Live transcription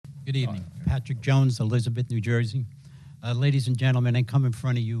Good evening. Patrick Jones, Elizabeth, New Jersey. Ladies and gentlemen, I come in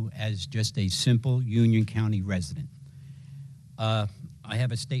front of you as just a simple Union County resident. I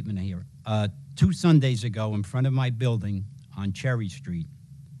have a statement here. 2 Sundays ago, in front of my building on Cherry Street,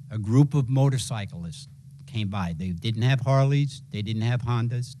 a group of motorcyclists came by. They didn't have Harleys, they didn't have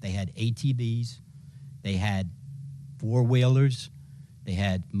Hondas, they had ATVs, they had four-wheelers, they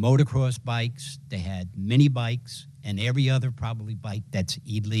had motocross bikes, they had mini bikes, and every other probably bike that's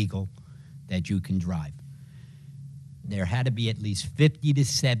illegal that you can drive. There had to be at least 50 to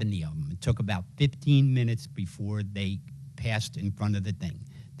 70 of them. It took about 15 minutes before they passed in front of the thing.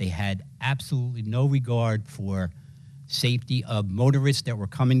 They had absolutely no regard for safety of motorists that were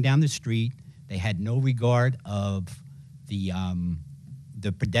coming down the street. They had no regard of the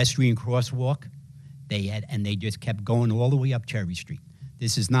pedestrian crosswalk. They just kept going all the way up Cherry Street.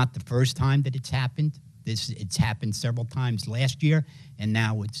 This is not the first time that it's happened. It's happened several times last year, and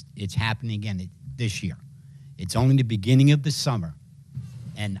now it's happening again this year. It's only the beginning of the summer,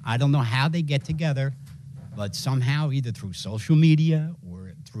 and I don't know how they get together, but somehow, either through social media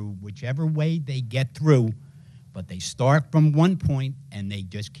or through whichever way they get through, but they start from one point and they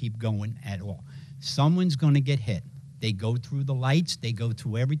just keep going at all. Someone's going to get hit. They go through the lights. They go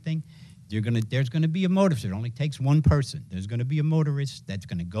through everything. There's going to be a motorist. It only takes one person. There's going to be a motorist that's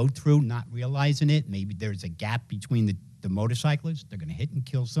going to go through, not realizing it. Maybe there's a gap between the motorcyclists. They're going to hit and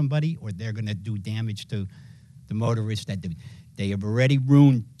kill somebody, or they're going to do damage to the motorists that do. They have already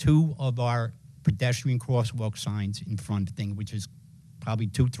ruined 2 of our pedestrian crosswalk signs in front of the thing, which is probably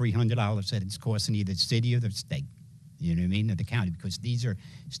 $200-300 that it's costing either the city or the state. You know what I mean? Or the county, because these are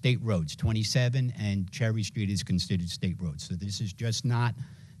state roads. 27 and Cherry Street is considered state roads. So this is just not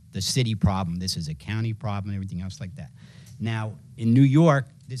the city problem. This is a county problem and everything else like that. Now, in New York,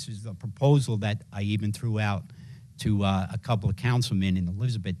 this is a proposal that I even threw out to a couple of councilmen in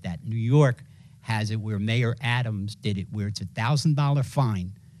Elizabeth, that New York has it where Mayor Adams did it, where it's a $1,000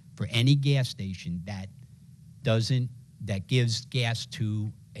 fine for any gas station that gives gas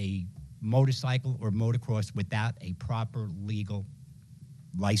to a motorcycle or motocross without a proper legal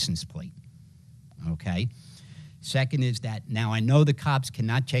license plate. Okay? Second is that now I know the cops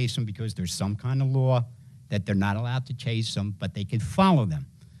cannot chase them because there's some kind of law that they're not allowed to chase them, but they can follow them.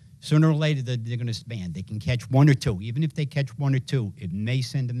 Sooner or later, they're going to span. They can catch 1 or 2. Even if they catch 1 or 2, it may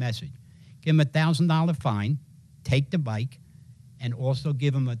send a message. Give them a $1,000 fine, take the bike, and also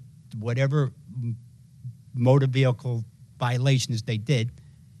give them whatever motor vehicle violations they did,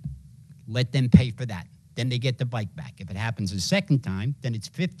 let them pay for that. Then they get the bike back. If it happens a second time, then it's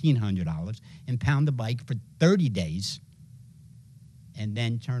 $1,500, impound the bike for 30 days, and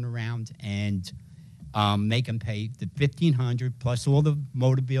then turn around and make them pay the $1,500 plus all the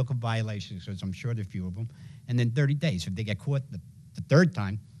motor vehicle violations, because I'm sure there are a few of them, and then 30 days. If they get caught the third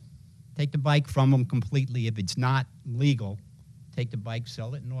time, take the bike from them completely. If it's not legal, take the bike,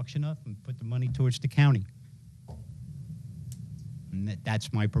 sell it, and auction up, and put the money towards the county. And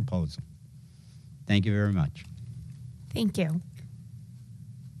that's my proposal. Thank you very much. Thank you.